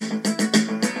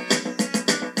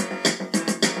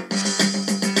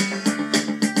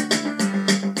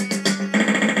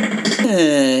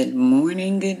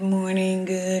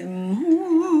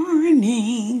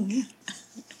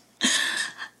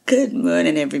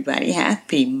everybody.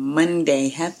 Happy Monday.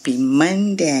 Happy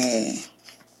Monday.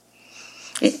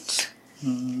 It's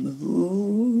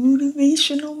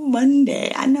Motivational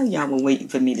Monday. I know y'all were waiting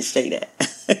for me to say that.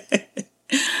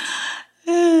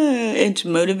 It's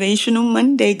Motivational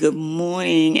Monday. Good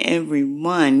morning,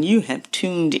 everyone. You have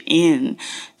tuned in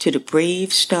to the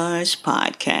Brave Stars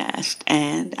podcast,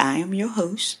 and I am your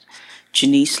host,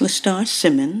 Janice LaStar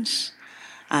Simmons.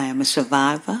 I am a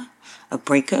survivor, a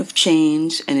breaker of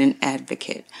chains, and an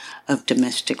advocate of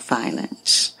domestic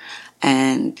violence.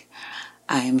 And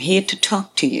I am here to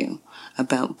talk to you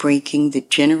about breaking the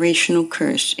generational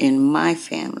curse in my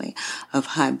family of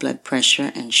high blood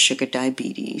pressure and sugar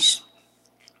diabetes.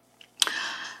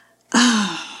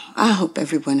 I hope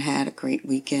everyone had a great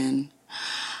weekend.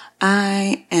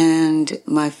 I and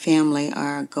my family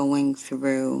are going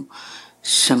through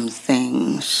some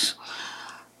things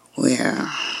where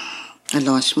I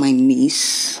lost my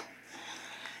niece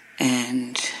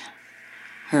and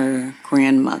her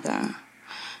grandmother.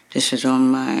 This is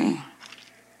on my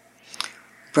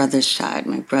brother's side,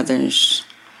 my brother's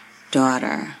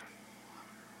daughter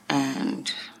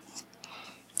and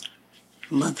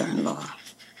mother-in-law.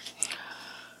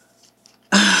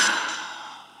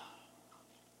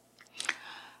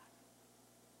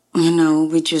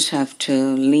 We just have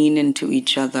to lean into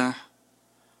each other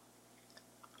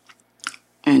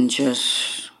and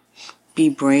just be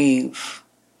brave,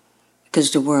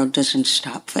 because the world doesn't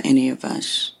stop for any of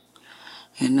us,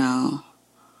 and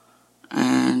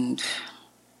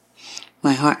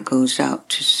my heart goes out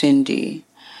to Cindy,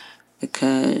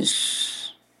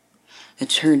 because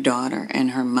it's her daughter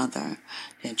and her mother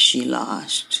that she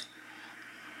lost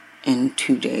in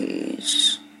 2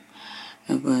 days.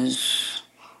 It was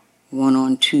one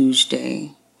on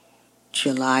Tuesday,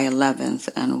 July 11th,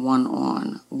 and one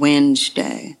on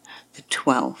Wednesday, the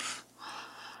 12th.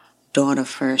 Daughter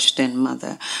first and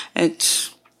mother. I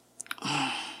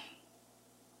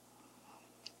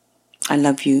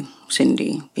love you,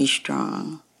 Cindy. Be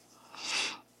strong.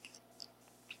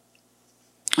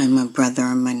 And my brother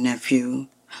and my nephew,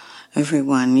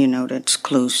 everyone, that's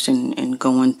close and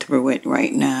going through it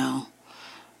right now.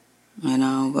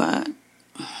 But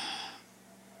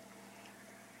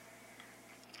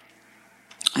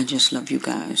I just love you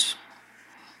guys.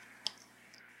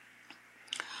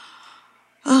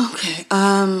 Okay,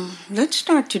 let's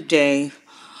start today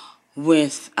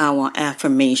with our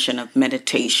affirmation of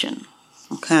meditation,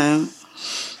 okay?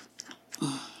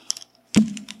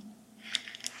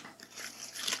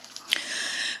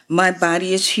 My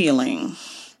body is healing.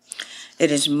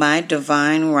 It is my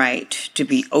divine right to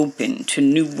be open to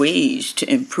new ways to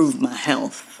improve my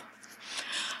health.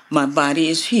 My body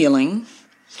is healing.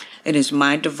 It is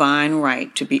my divine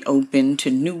right to be open to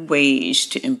new ways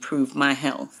to improve my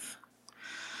health.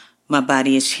 My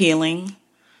body is healing.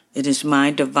 It is my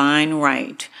divine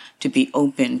right to be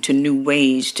open to new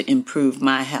ways to improve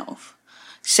my health.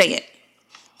 Say it.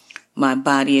 My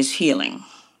body is healing.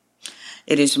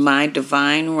 It is my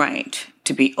divine right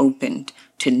to be open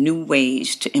to new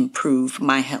ways to improve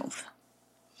my health.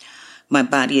 My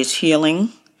body is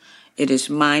healing. It is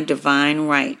my divine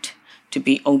right to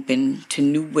be open to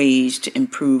new ways to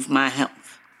improve my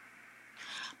health.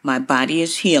 My body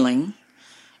is healing.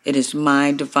 It is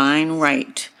my divine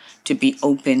right to be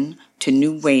open to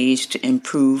new ways to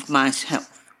improve my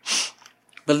health.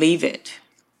 Believe it.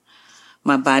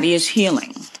 My body is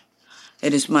healing.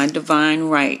 It is my divine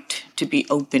right to be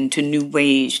open to new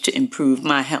ways to improve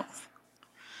my health.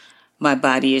 My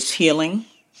body is healing.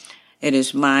 It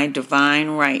is my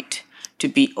divine right to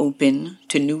be open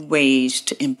to new ways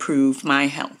to improve my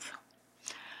health.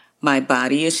 My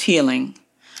body is healing.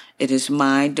 It is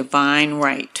my divine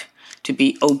right to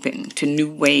be open to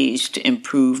new ways to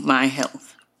improve my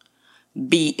health.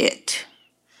 Be it.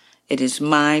 It is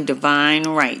my divine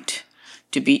right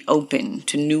to be open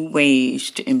to new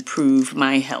ways to improve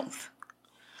my health.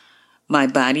 My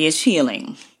body is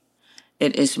healing.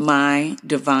 It is my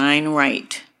divine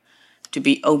right to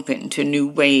be open to new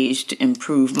ways to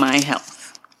improve my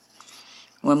health.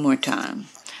 One more time.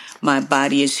 My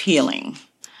body is healing.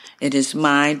 It is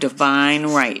my divine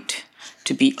right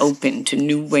to be open to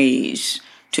new ways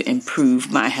to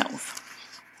improve my health.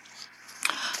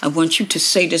 I want you to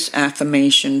say this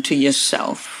affirmation to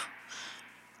yourself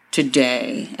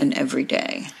today and every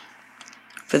day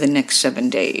for the next 7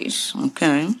 days,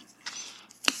 okay?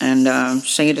 And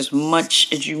say it as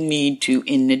much as you need to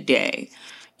in the day,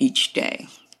 each day,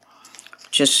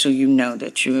 just so you know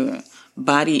that your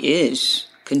body is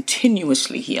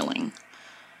continuously healing.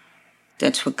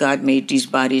 That's what God made these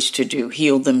bodies to do,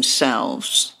 heal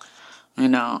themselves,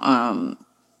 and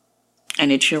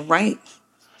it's your right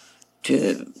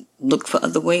to look for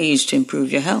other ways to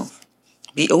improve your health.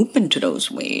 Be open to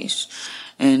those ways.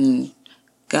 And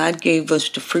God gave us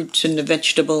the fruits and the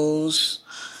vegetables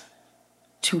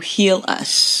to heal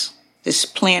us. This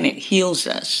planet heals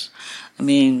us. I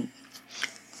mean,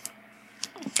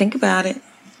 think about it.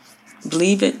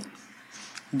 Believe it.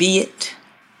 Be it.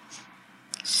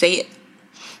 Say it.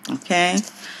 Okay?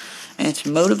 And it's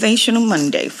Motivational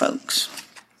Monday, folks.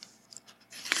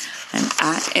 And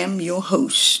I am your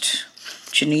host,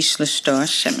 Janice LaStar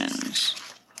Simmons.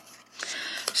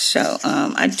 So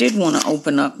I did want to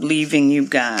open up leaving you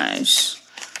guys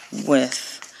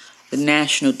with the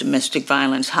National Domestic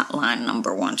Violence Hotline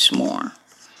number once more.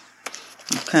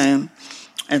 Okay?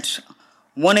 It's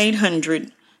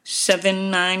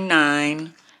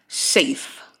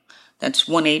 1-800-799-SAFE. That's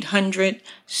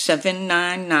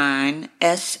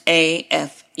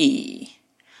 1-800-799-SAFE.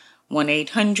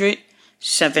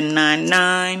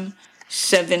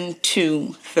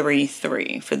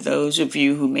 1-800-799-7233. For those of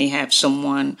you who may have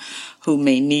someone who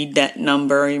may need that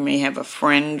number, you may have a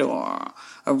friend or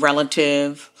a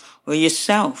relative or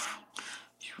yourself.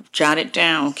 Jot it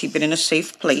down. Keep it in a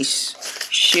safe place.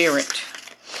 Share it.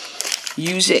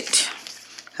 Use it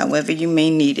however you may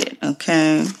need it,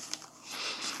 okay?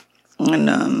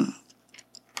 And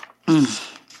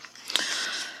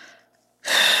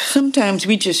sometimes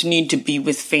we just need to be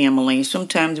with family.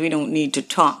 Sometimes we don't need to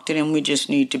talk to them. We just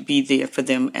need to be there for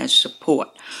them as support.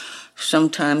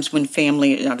 Sometimes when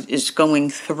family is going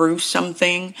through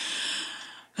something,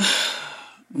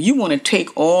 you want to take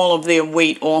all of their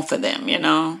weight off of them, you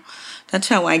know? That's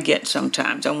how I get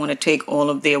sometimes. I want to take all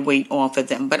of their weight off of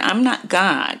them. But I'm not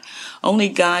God. Only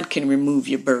God can remove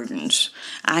your burdens.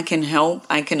 I can help.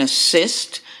 I can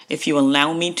assist if you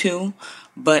allow me to.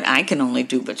 But I can only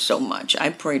do but so much. I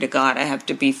pray to God I have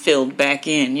to be filled back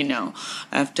in, you know.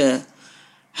 I have to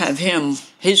have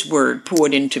His word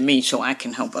poured into me so I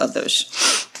can help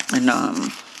others. And I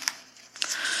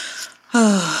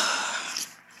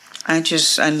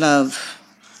love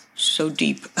so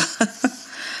deep.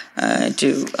 I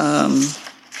do.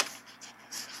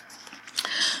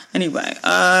 Anyway,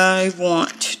 I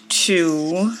want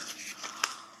to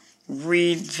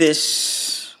read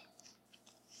this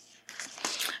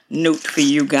note for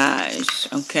you guys,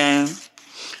 okay?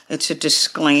 It's a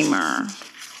disclaimer,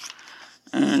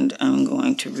 and I'm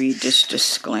going to read this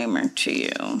disclaimer to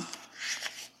you.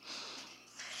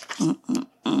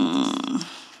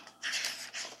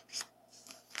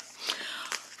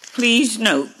 Please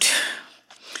note,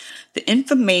 the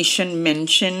information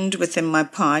mentioned within my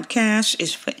podcast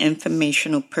is for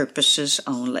informational purposes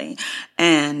only,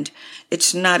 and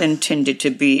it's not intended to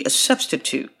be a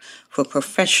substitute for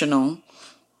professional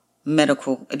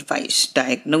medical advice,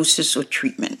 diagnosis, or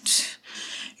treatment.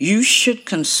 You should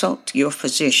consult your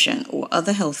physician or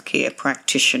other healthcare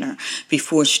practitioner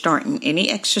before starting any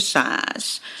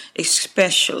exercise,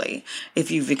 especially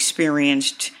if you've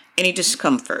experienced any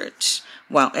discomforts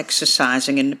while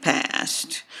exercising in the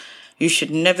past. You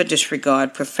should never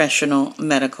disregard professional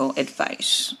medical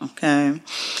advice, okay?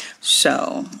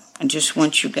 So, I just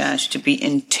want you guys to be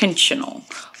intentional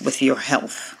with your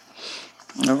health,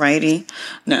 alrighty?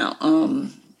 Now,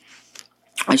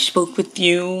 I spoke with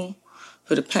you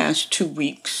for the past 2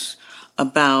 weeks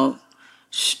about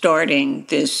starting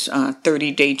this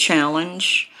 30-day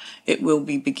challenge. It will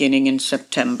be beginning in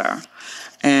September,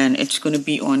 and it's going to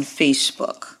be on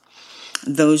Facebook.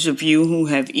 Those of you who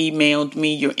have emailed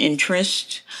me your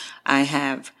interest, I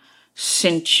have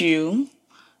sent you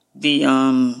the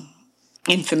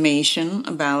information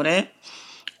about it.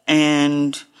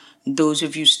 And those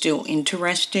of you still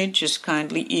interested, just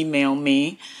kindly email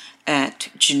me at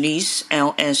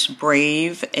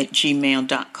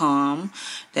JaniceLSBrave@gmail.com.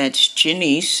 That's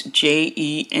Janice,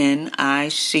 JENICELS,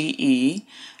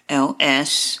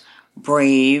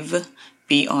 Brave,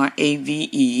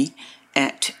 BRAVE,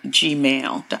 at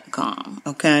gmail.com,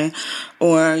 okay?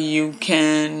 Or you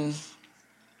can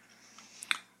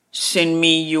send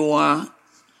me your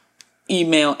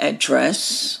email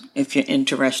address if you're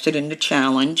interested in the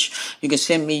challenge. You can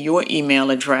send me your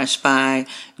email address by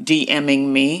DMing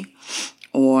me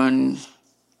on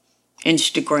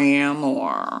Instagram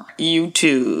or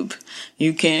YouTube.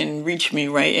 You can reach me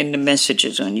right in the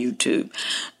messages on YouTube.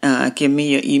 Give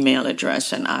me your email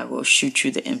address and I will shoot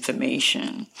you the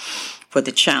information for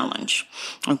the challenge.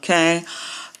 Okay?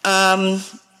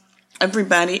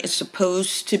 Everybody is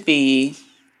supposed to be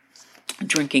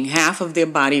drinking half of their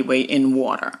body weight in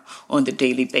water on the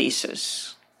daily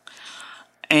basis.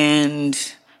 And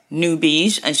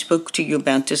newbies, I spoke to you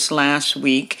about this last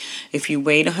week. If you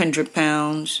weighed 100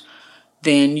 pounds,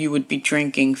 then you would be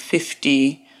drinking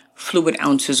 50 fluid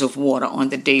ounces of water on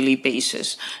the daily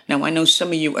basis. Now, I know some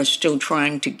of you are still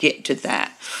trying to get to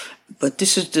that, but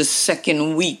this is the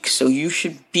second week, so you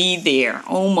should be there,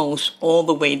 almost all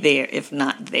the way there, if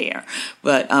not there.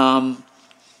 But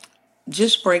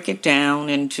just break it down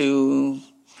into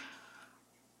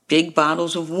big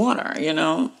bottles of water,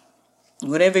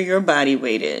 whatever your body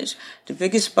weight is. The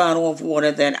biggest bottle of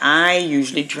water that I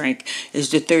usually drink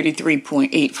is the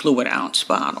 33.8 fluid ounce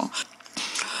bottle.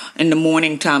 In the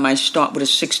morning time, I start with a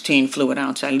 16 fluid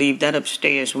ounce. I leave that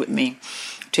upstairs with me.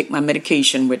 Take my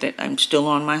medication with it. I'm still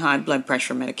on my high blood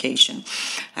pressure medication,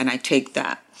 and I take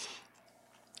that.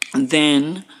 And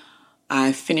then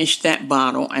I finish that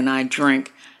bottle, and I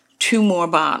drink 2 more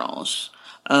bottles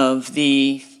of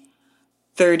the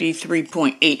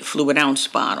 33.8 fluid ounce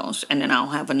bottles, and then I'll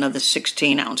have another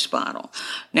 16 ounce bottle.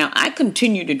 Now, I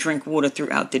continue to drink water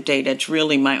throughout the day. That's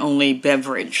really my only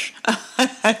beverage.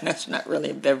 That's not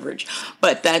really a beverage,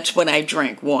 but that's what I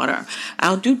drink, water.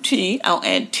 I'll do tea. I'll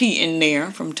add tea in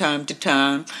there from time to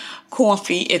time.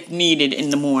 Coffee if needed in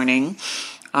the morning.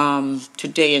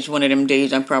 Today is one of them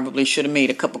days I probably should have made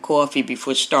a cup of coffee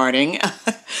before starting.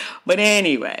 But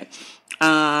anyway,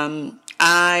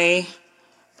 I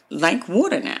like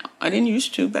water now. I didn't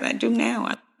used to, but I do now.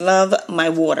 I love my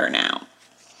water now.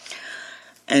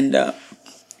 And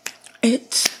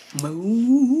it's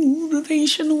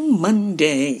Motivational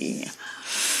Monday.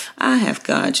 I have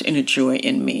God's inner joy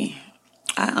in me.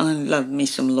 I love me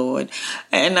some Lord.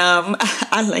 And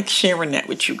I like sharing that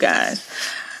with you guys.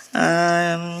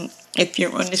 If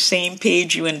you're on the same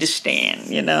page, you understand,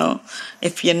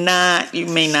 If you're not, you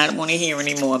may not want to hear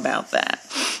any more about that.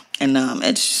 And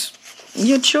it's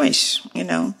your choice,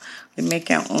 We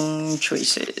make our own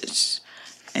choices.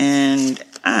 And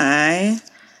I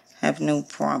have no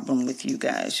problem with you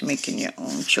guys making your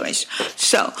own choice.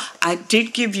 So I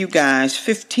did give you guys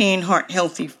 15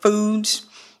 heart-healthy foods.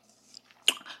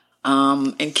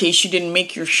 In case you didn't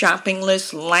make your shopping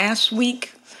list last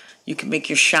week, you can make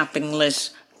your shopping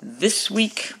list this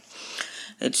week.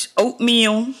 It's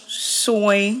oatmeal,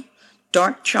 soy,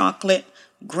 dark chocolate,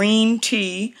 green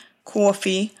tea,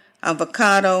 coffee,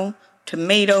 avocado,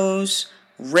 tomatoes,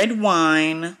 red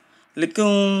wine,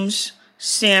 legumes,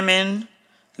 salmon,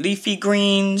 leafy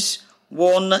greens,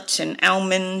 walnuts and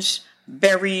almonds,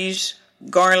 berries,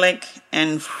 garlic,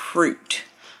 and fruit.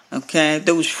 Okay,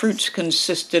 those fruits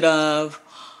consisted of,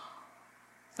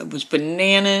 it was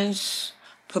bananas,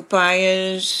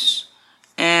 papayas,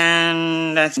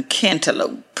 and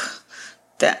cantaloupe.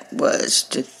 That was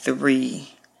the 3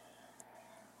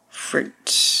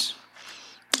 fruits.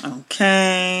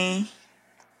 Okay.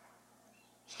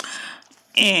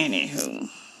 Anywho,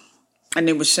 and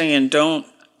they were saying don't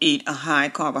eat a high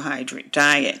carbohydrate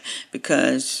diet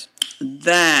because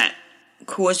that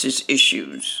causes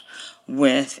issues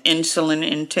with insulin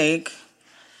intake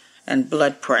and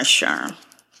blood pressure.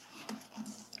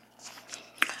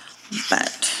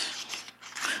 But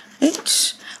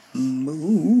it's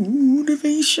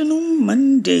Motivational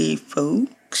Monday,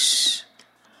 folks.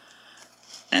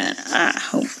 And I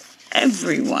hope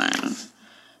everyone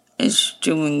is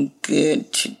doing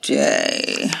good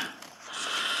today.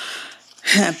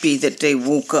 Happy that they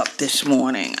woke up this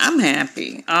morning. I'm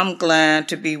happy. I'm glad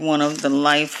to be one of the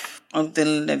life of the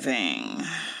living.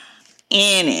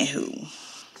 Anywho,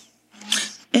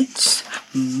 it's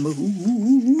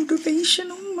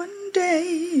Motivational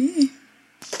Monday.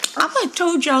 I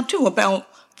told y'all too about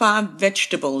 5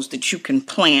 vegetables that you can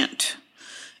plant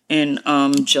in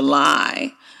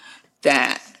July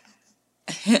that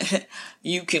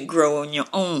you can grow on your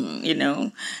own,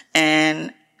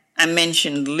 And I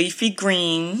mentioned leafy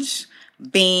greens,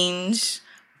 beans,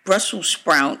 Brussels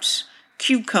sprouts,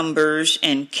 cucumbers,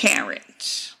 and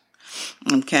carrots.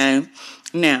 Okay?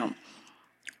 Now,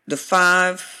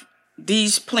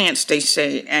 these plants, they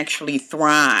say, actually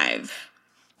thrive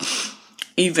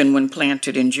even when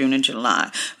planted in June and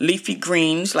July. Leafy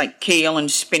greens like kale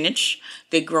and spinach,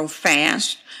 they grow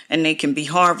fast and they can be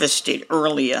harvested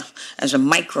earlier as a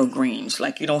microgreens.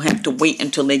 Like you don't have to wait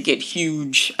until they get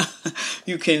huge.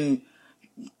 You can,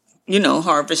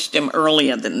 harvest them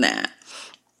earlier than that.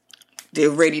 They're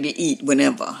ready to eat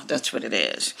whenever. That's what it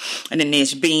is. And then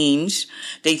there's beans.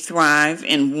 They thrive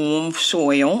in warm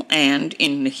soil and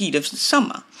in the heat of the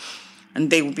summer. And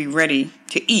they will be ready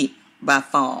to eat by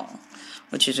fall,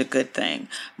 which is a good thing.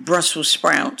 Brussels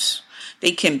sprouts.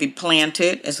 They can be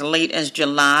planted as late as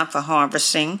July for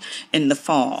harvesting in the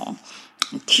fall.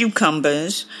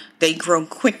 Cucumbers, they grow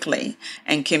quickly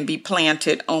and can be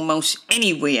planted almost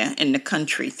anywhere in the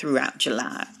country throughout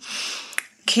July.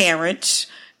 Carrots,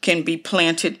 can be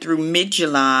planted through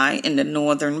mid-July in the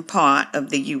northern part of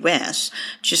the U.S.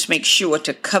 Just make sure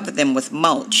to cover them with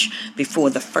mulch before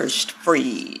the first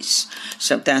freeze.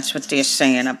 So that's what they're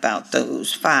saying about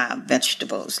those 5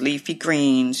 vegetables: leafy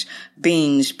greens,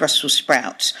 beans, Brussels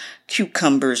sprouts,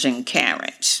 cucumbers, and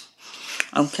carrots.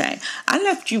 Okay, I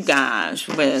left you guys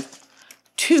with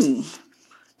 2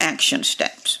 action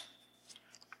steps.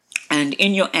 And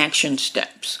in your action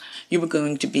steps, you were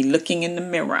going to be looking in the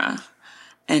mirror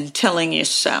and telling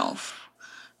yourself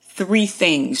 3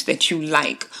 things that you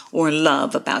like or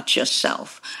love about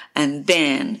yourself, and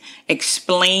then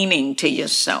explaining to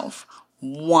yourself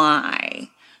why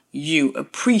you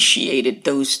appreciated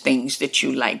those things that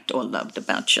you liked or loved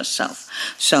about yourself.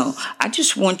 So I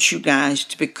just want you guys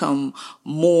to become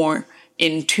more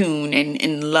in tune and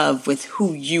in love with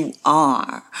who you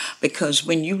are, because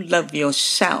when you love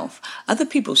yourself, other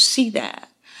people see that,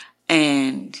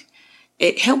 and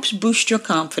it helps boost your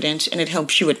confidence, and it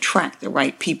helps you attract the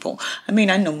right people. I mean,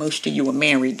 I know most of you are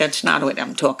married. That's not what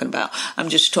I'm talking about. I'm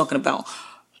just talking about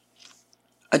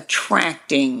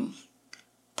attracting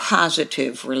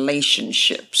positive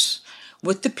relationships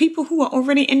with the people who are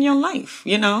already in your life,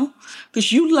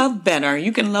 because you love better.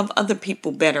 You can love other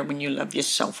people better when you love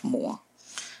yourself more.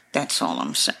 That's all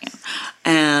I'm saying.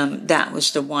 That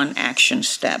was the one action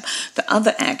step. The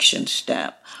other action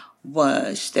step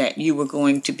was that you were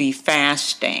going to be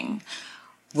fasting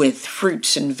with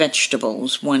fruits and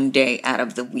vegetables one day out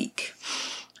of the week.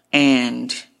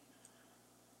 And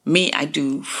me, I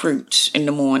do fruits in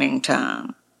the morning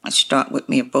time. I start with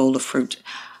me a bowl of fruit.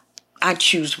 I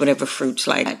choose whatever fruits,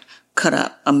 like I cut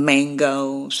up a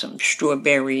mango, some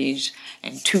strawberries,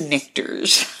 and 2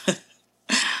 nectars.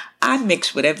 I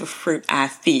mix whatever fruit I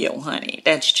feel, honey.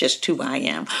 That's just who I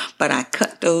am. But I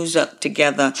cut those up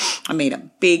together. I made a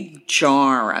big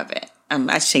jar of it.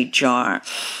 I say jar.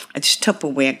 It's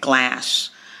Tupperware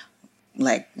glass,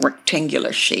 like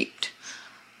rectangular shaped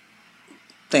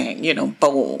thing,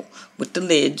 bowl with the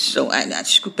lid. So I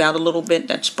scoop out a little bit.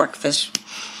 That's breakfast.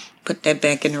 Put that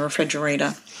back in the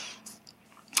refrigerator.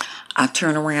 I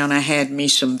turn around. I had me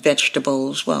some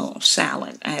vegetables.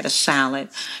 Salad. I had a salad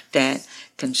that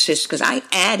consists, because I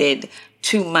added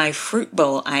to my fruit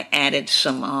bowl, I added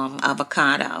some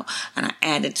avocado, and I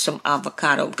added some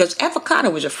avocado, because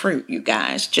avocado is a fruit, you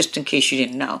guys, just in case you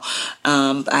didn't know.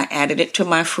 I added it to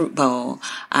my fruit bowl.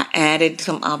 I added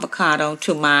some avocado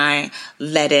to my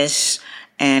lettuce.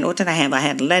 And what did I have? I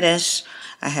had lettuce,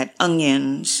 I had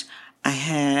onions, I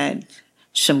had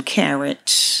some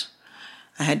carrots,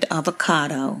 I had the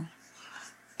avocado,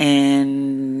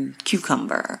 and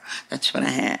cucumber. That's what I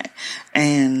had.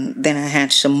 And then I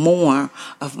had some more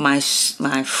of my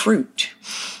fruit,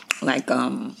 like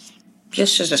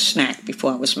just as a snack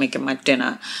before I was making my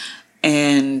dinner.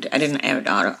 And I didn't add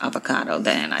avocado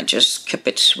then. I just kept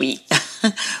it sweet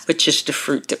with just the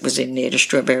fruit that was in there, the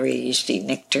strawberries, the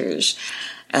nectars.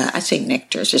 I say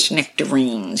nectars, it's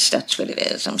nectarines. That's what it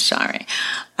is. I'm sorry.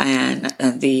 And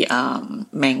the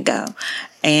mango.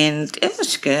 And it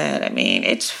was good. I mean,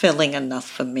 it's filling enough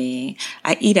for me.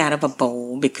 I eat out of a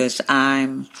bowl because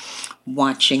I'm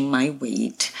watching my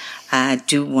weight. I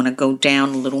do want to go down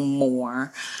a little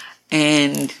more.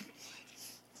 And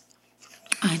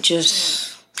I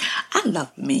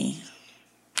love me.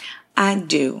 I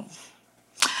do.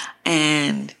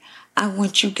 And I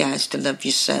want you guys to love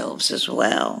yourselves as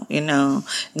well.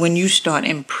 When you start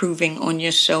improving on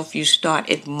yourself, you start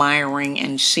admiring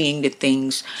and seeing the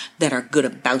things that are good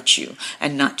about you,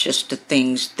 and not just the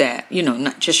things that,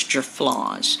 not just your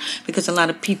flaws. Because a lot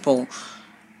of people,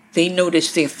 they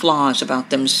notice their flaws about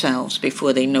themselves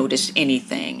before they notice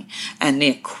anything. And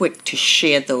they're quick to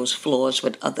share those flaws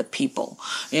with other people,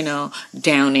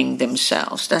 downing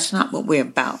themselves. That's not what we're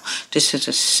about. This is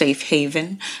a safe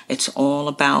haven. It's all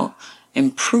about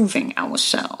improving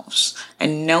ourselves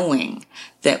and knowing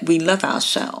that we love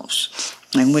ourselves.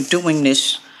 And we're doing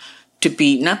this to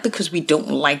be, not because we don't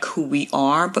like who we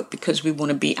are, but because we want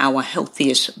to be our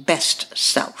healthiest, best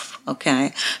self.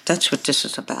 Okay? That's what this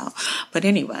is about. But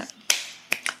anyway,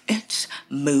 it's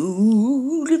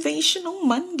Motivational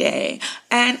Monday.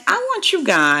 And I want you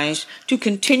guys to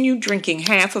continue drinking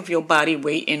half of your body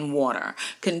weight in water.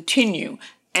 Continue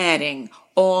adding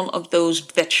all of those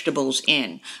vegetables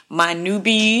in. My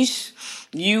newbies,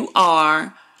 you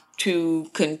are to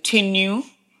continue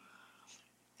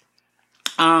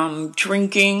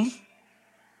drinking,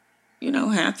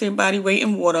 half your body weight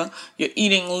in water. You're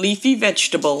eating leafy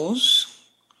vegetables.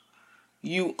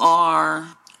 You're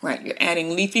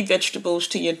adding leafy vegetables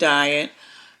to your diet.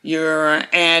 You're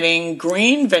adding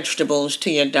green vegetables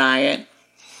to your diet.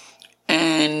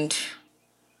 And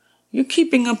you're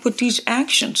keeping up with these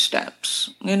action steps,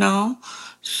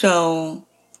 So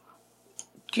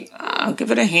I'll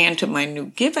give a hand to my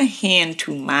newbies.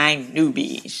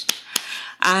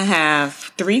 I have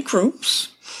 3 groups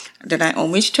that I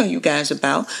always tell you guys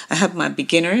about. I have my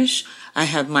beginners, I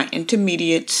have my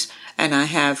intermediates, and I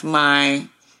have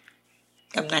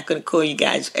I'm not going to call you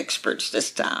guys experts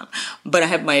this time, but I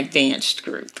have my advanced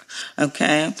group,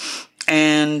 okay?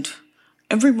 And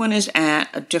everyone is at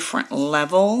a different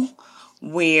level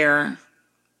where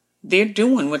they're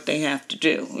doing what they have to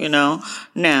do,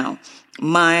 Now,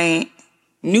 my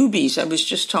newbies, I was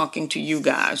just talking to you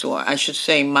guys, or I should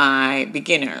say my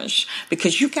beginners,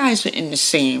 because you guys are in the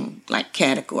same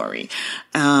category.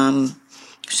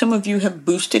 Some of you have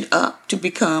boosted up to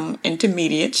become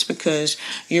intermediates because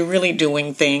you're really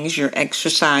doing things. You're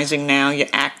exercising now. You're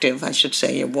active, I should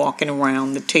say. You're walking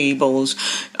around the tables.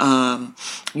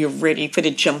 You're ready for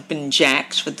the jumping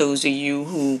jacks for those of you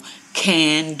who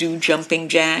can do jumping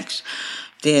jacks.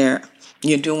 You're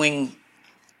doing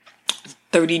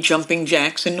 30 jumping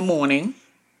jacks in the morning.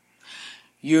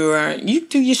 You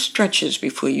do your stretches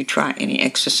before you try any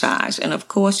exercise. And of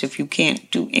course, if you can't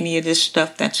do any of this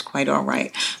stuff, that's quite all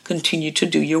right. Continue to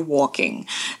do your walking.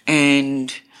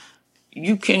 And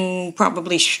you can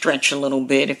probably stretch a little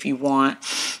bit if you want.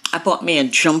 I bought me a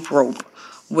jump rope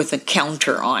with a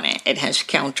counter on it. It has a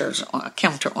counter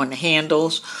on the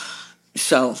handles.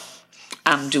 So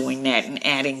I'm doing that and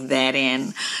adding that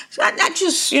in. So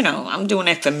I'm doing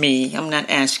that for me. I'm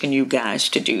not asking you guys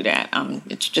to do that.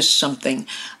 It's just something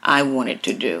I wanted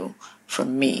to do for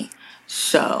me.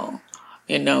 So,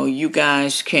 you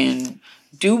guys can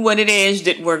do what it is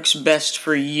that works best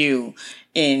for you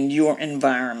in your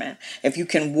environment. If you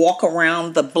can walk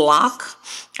around the block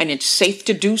and it's safe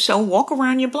to do so, walk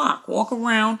around your block. Walk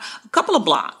around a couple of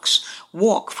blocks.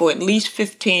 Walk for at least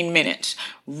 15 minutes.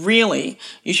 Really,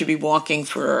 you should be walking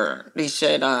for, they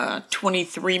said,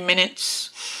 23 minutes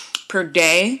per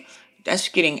day. That's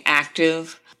getting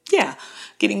active. Yeah,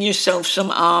 getting yourself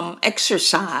some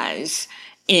exercise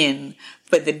in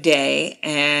for the day,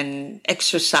 and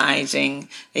exercising,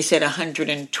 they said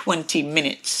 120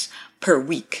 minutes per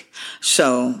week.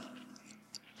 So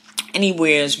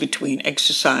anywhere between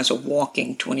exercise or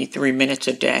walking 23 minutes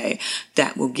a day,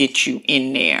 that will get you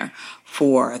in there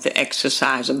for the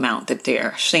exercise amount that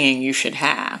they're saying you should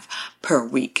have per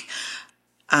week.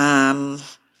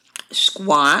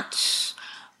 Squats.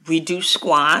 We do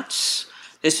squats.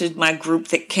 This is my group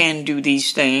that can do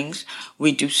these things.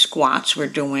 We do squats. We're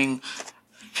doing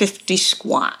 50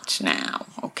 squats now,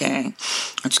 okay?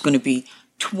 It's going to be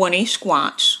 20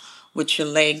 squats with your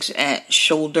legs at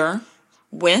shoulder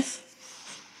width,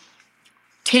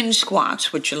 10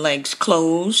 squats with your legs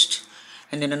closed,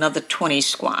 and then another 20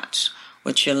 squats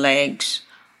with your legs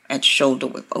at shoulder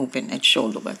width, open at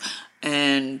shoulder width.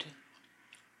 And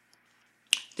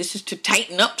this is to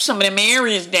tighten up some of them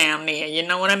areas down there, you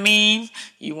know what I mean?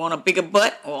 You want a bigger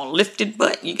butt or a lifted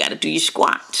butt, you got to do your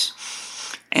squats.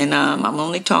 And I'm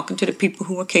only talking to the people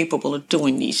who are capable of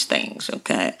doing these things,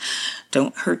 okay?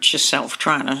 Don't hurt yourself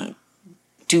trying to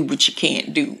do what you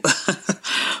can't do.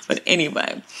 But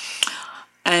anyway,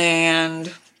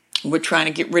 and we're trying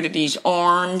to get rid of these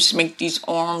arms, make these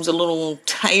arms a little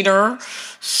tighter.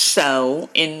 So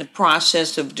in the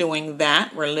process of doing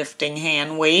that, we're lifting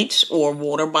hand weights or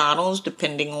water bottles,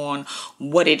 depending on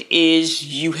what it is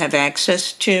you have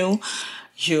access to.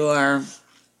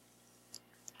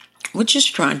 We're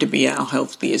just trying to be our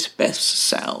healthiest, best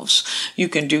selves. You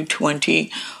can do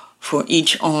 20 for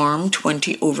each arm,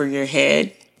 20 over your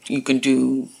head. You can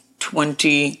do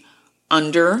 20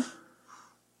 under.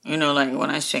 Like when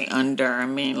I say under, I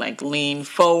mean like lean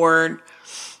forward.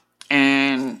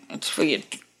 And it's for your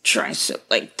tricep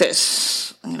like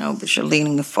this, but you're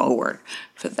leaning forward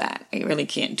for that. You really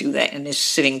can't do that in this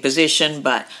sitting position,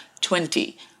 but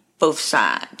 20, both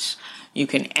sides. You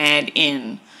can add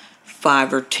in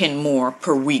 5 or 10 more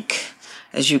per week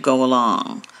as you go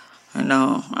along.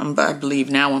 I believe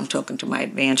now I'm talking to my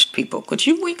advanced people.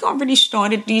 We already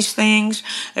started these things.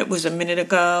 It was a minute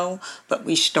ago, but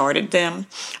we started them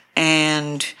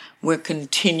and we're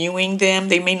continuing them.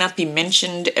 They may not be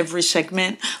mentioned every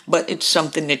segment, but it's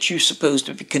something that you're supposed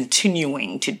to be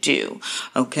continuing to do.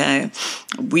 Okay?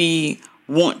 We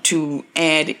want to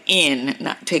add in,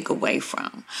 not take away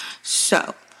from.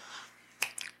 So,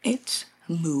 it's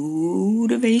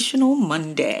Motivational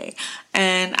Monday.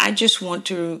 And I just want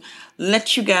to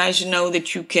let you guys know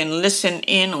that you can listen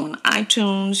in on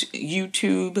iTunes,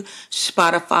 YouTube,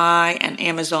 Spotify, and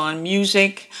Amazon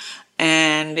Music.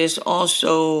 And there's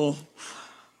also,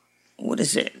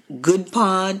 Good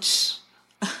Pods?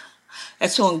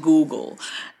 That's on Google.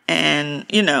 And,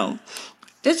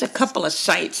 there's a couple of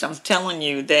sites, I'm telling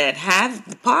you, that have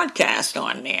the podcast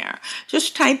on there.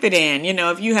 Just type it in.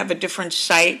 If you have a different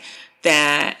site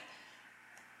that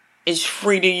is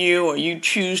free to you or you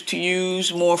choose to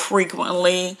use more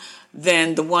frequently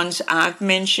than the ones I've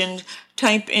mentioned,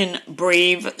 type in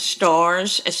Brave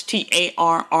Stars,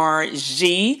 STARRZ,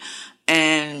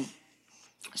 and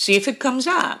see if it comes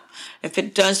up. If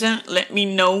it doesn't, let me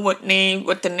know what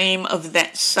the name of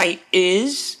that site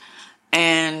is,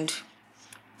 and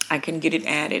I can get it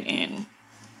added in.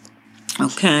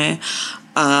 Okay.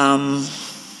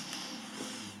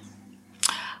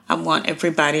 I want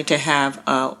everybody to have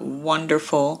a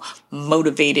wonderful,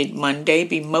 motivated Monday.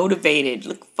 Be motivated.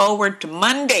 Look forward to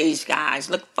Mondays, guys.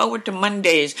 Look forward to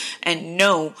Mondays and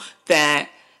know that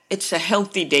it's a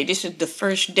healthy day. This is the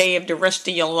first day of the rest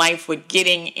of your life with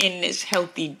getting in this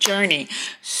healthy journey.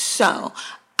 So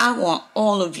I want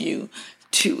all of you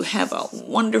to have a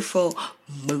wonderful,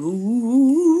 motivational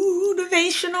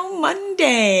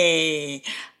Monday.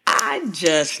 I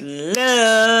just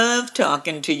love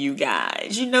talking to you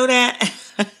guys. You know that?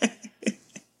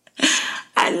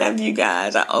 I love you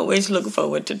guys. I always look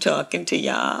forward to talking to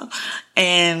y'all.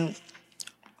 And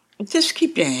just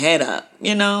keep your head up,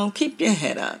 keep your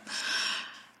head up.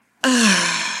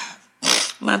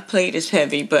 My plate is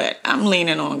heavy, but I'm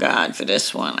leaning on God for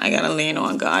this one. I got to lean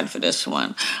on God for this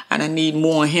one. And I need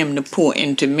more of Him to pour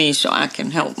into me so I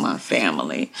can help my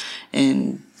family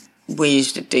in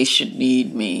ways that they should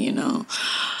need me,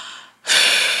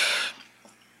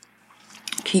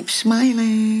 Keep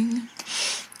smiling.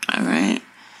 All right.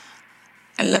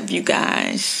 I love you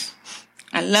guys.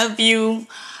 I love you.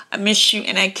 I miss you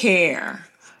and I care.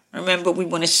 Remember, we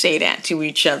want to say that to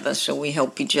each other so we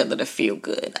help each other to feel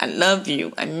good. I love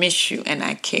you, I miss you, and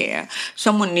I care.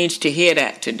 Someone needs to hear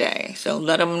that today, so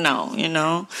let them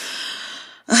know,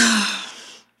 I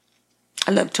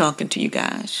love talking to you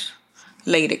guys.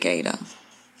 Later, Gator.